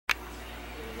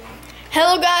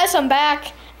Hello guys, I'm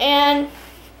back, and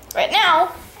right now,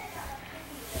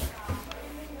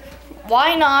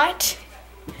 why not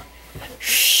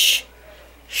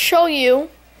show you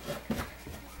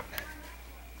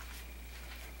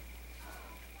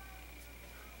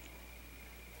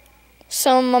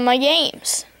some of my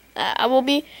games that I will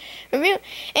be reviewing.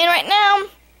 And right now,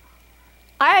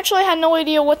 I actually had no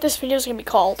idea what this video is going to be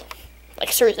called.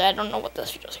 Like seriously, I don't know what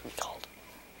this video is going to be called.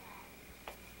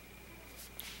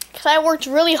 Because I worked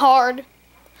really hard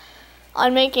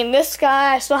on making this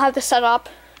guy. I still have to set up.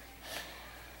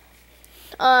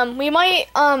 I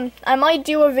might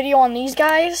do a video on these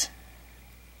guys.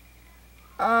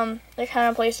 They're kind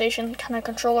of PlayStation kind of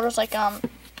controllers, like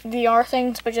VR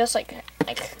things, but just like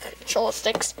controller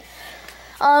sticks.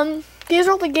 These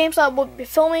are all the games that we'll be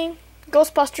filming: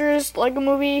 Ghostbusters, Lego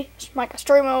Movie, Minecraft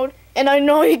Story Mode, and I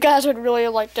know you guys would really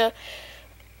like to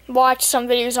watch some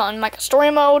videos on Minecraft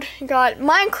Story Mode. You got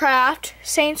Minecraft,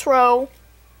 Saints Row.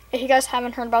 If you guys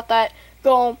haven't heard about that,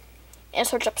 go and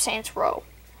search up Saints Row.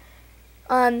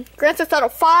 Grand Theft Auto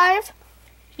 5,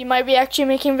 you might be actually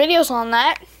making videos on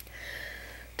that.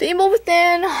 The Evil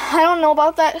Within, I don't know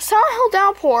about that. Silent Hill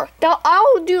Downpour,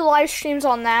 I'll do live streams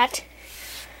on that.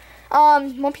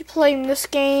 Won't be playing this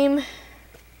game.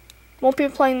 We'll be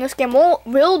playing this game. I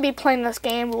will be playing that.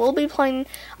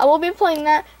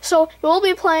 So we'll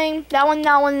be playing that one,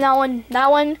 and that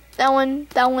one.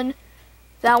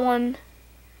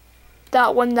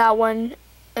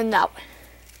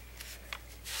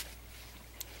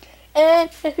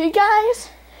 And if you guys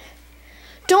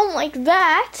don't like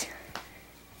that,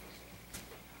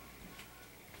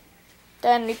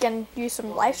 then we can use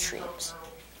some live streams.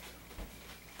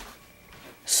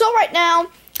 So right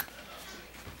now,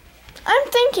 I'm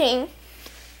thinking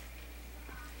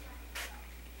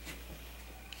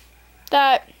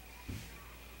that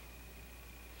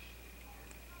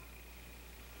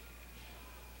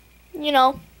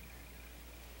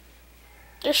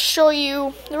just show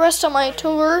you the rest of my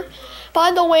tour.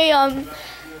 By the way,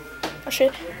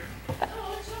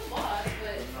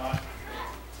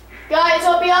 guys,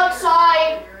 I'll be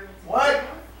outside. What?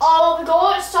 I'll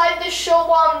go outside to show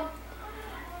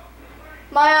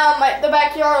the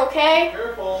backyard, okay?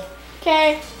 Careful.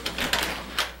 Okay.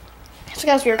 So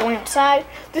guys, we are going outside.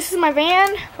 This is my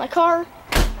van, my car.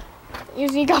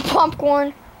 Usually got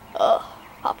popcorn.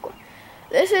 Popcorn.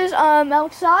 This is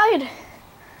outside.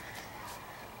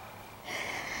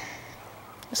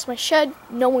 This is my shed.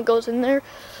 No one goes in there.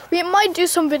 We might do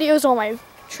some videos on my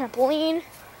trampoline.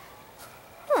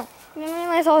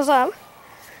 Nice outside.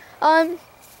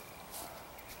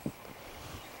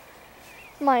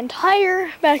 My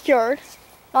entire backyard.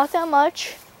 Not that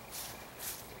much.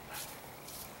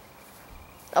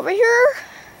 Over here.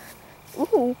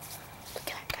 Ooh. Look at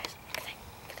that, guys. Look at that.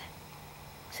 Look at that.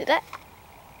 See that?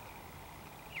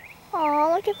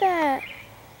 Oh, look at that.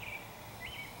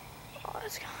 Oh,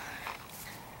 it's gone.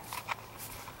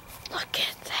 Look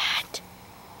at that.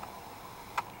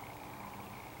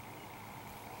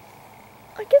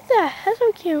 Look at that. That's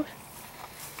so cute.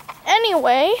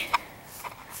 Anyway,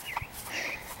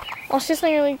 I'll see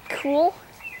something really cool.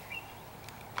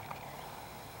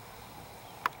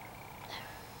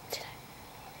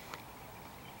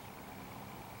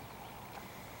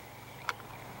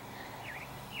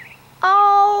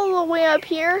 All the way up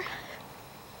here,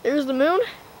 there's the moon.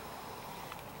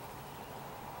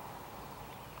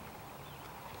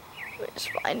 Let me just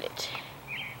find it.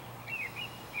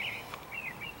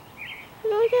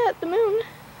 Look at the moon.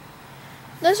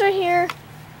 This right here.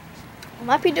 I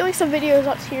might be doing some videos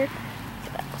up here.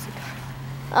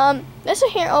 This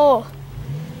right here. Oh,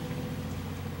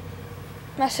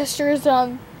 my sister's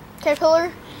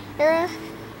caterpillar area.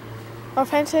 My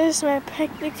fences, my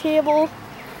picnic table.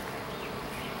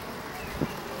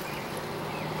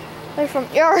 They're from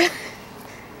yard.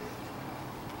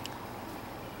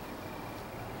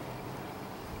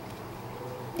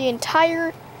 The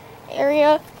entire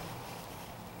area.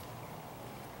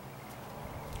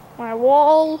 My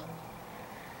wall.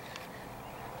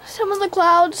 Some of the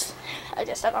clouds. I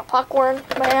just had a popcorn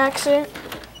by accident.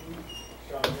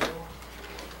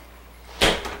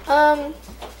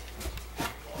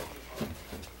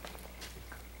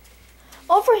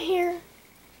 Over here,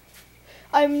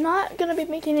 I'm not gonna be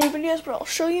making any videos, but I'll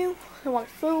show you my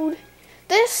food.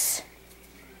 This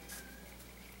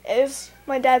is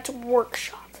my dad's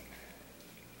workshop.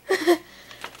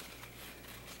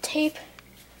 Tape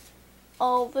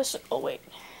all this. Oh wait.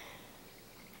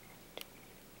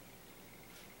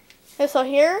 So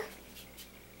here,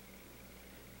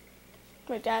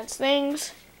 my dad's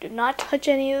things. Do not touch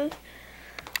any of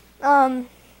them.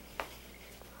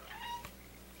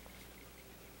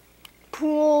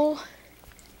 cool.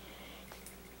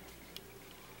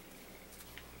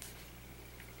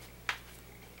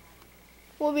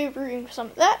 We'll be reviewing some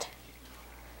of that.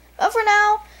 But for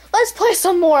now, let's play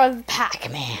some more of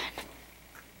Pac-Man.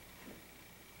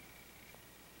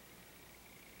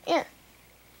 Yeah.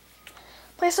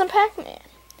 Play some Pac-Man.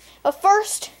 But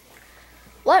first,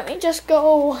 let me just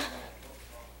go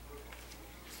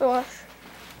to the washroom.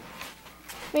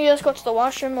 Let me just go to the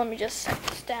washroom. Let me just set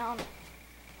this down.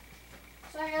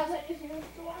 Sorry guys, I just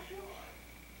used the washroom.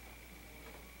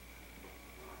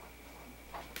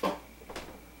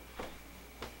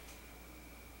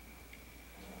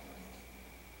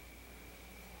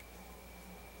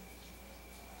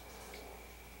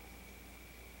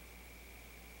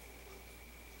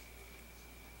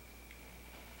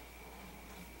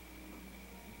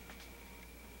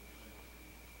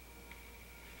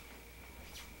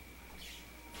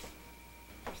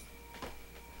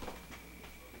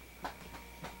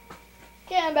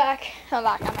 Okay, I'm back.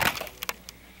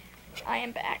 I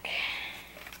am back.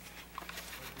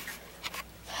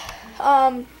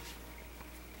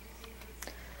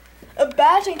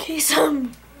 Bad in case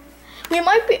we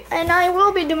might be, and I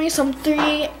will be doing some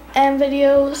 3M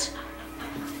videos.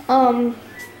 Why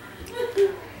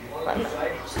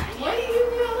are you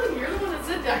yelling? You're the one that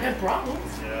said I had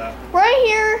problems. Yeah. Right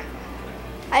here,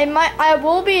 I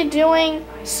will be doing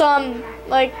some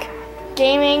like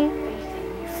gaming,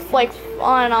 like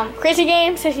on Crazy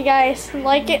Games if you guys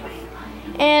like it,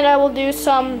 and I will do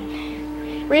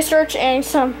some research and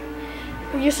some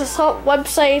use of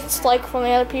websites like from the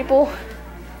other people.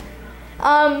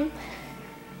 And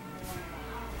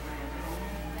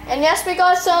yes, we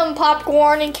got some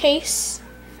popcorn in case.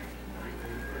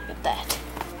 Look at that.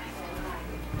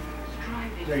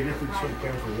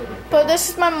 But this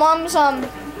is my mom's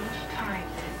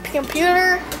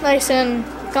computer, nice and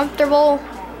comfortable.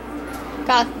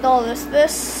 Got all this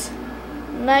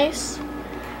nice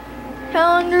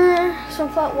calendar, some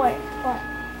flat white.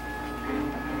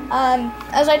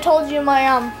 As I told you,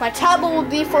 my my tablet will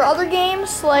be for other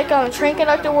games like Train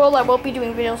Conductor World. I will be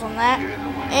doing videos on that,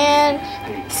 and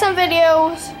some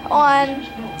videos on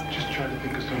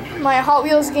my Hot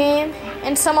Wheels game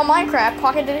and some on Minecraft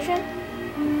Pocket Edition.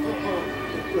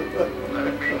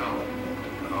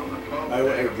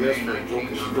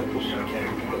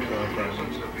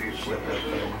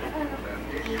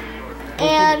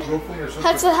 And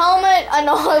that's the helmet. I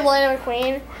know I Lightning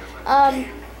McQueen.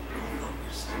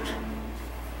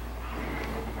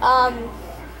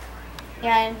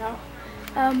 Yeah, I know.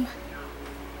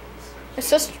 My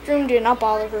sister did not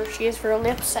bother her. She is really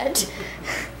upset.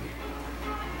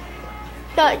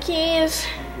 Got keys.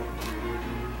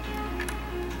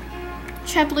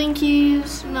 Trampoline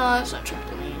keys. No, that's not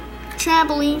trampoline.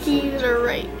 Trampoline keys are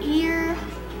right here.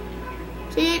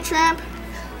 See it, tramp?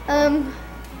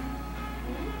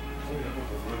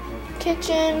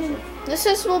 Kitchen.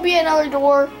 This will be another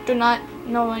door. Do not,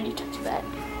 no need to touch that.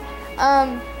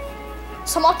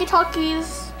 Some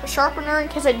walkie-talkies, a sharpener in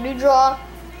case I do draw.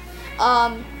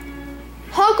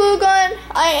 Hot glue gun.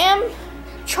 I am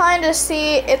trying to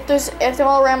see if the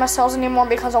Valorama sells anymore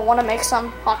because I want to make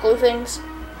some hot glue things.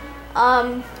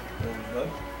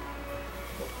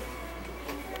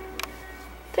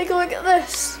 Take a look at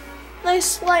this.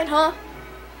 Nice light, huh?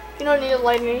 You don't need a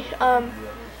light.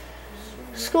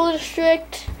 School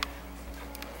district.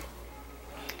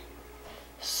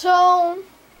 So,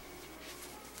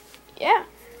 yeah.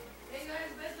 Hey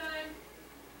guys, bedtime.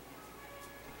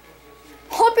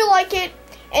 Hope you like it,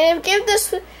 and give this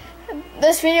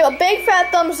video a big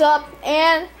fat thumbs up,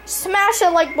 and smash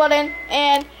that like button,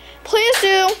 and please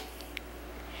do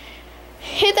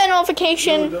hit that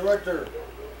notification. Director.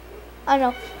 I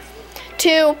know.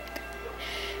 To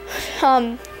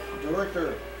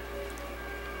Director.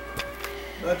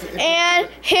 and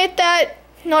hit that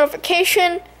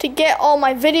notification to get all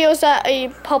my videos that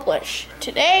I publish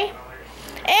today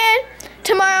and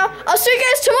tomorrow. I'll see you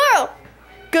guys tomorrow.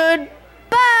 Good.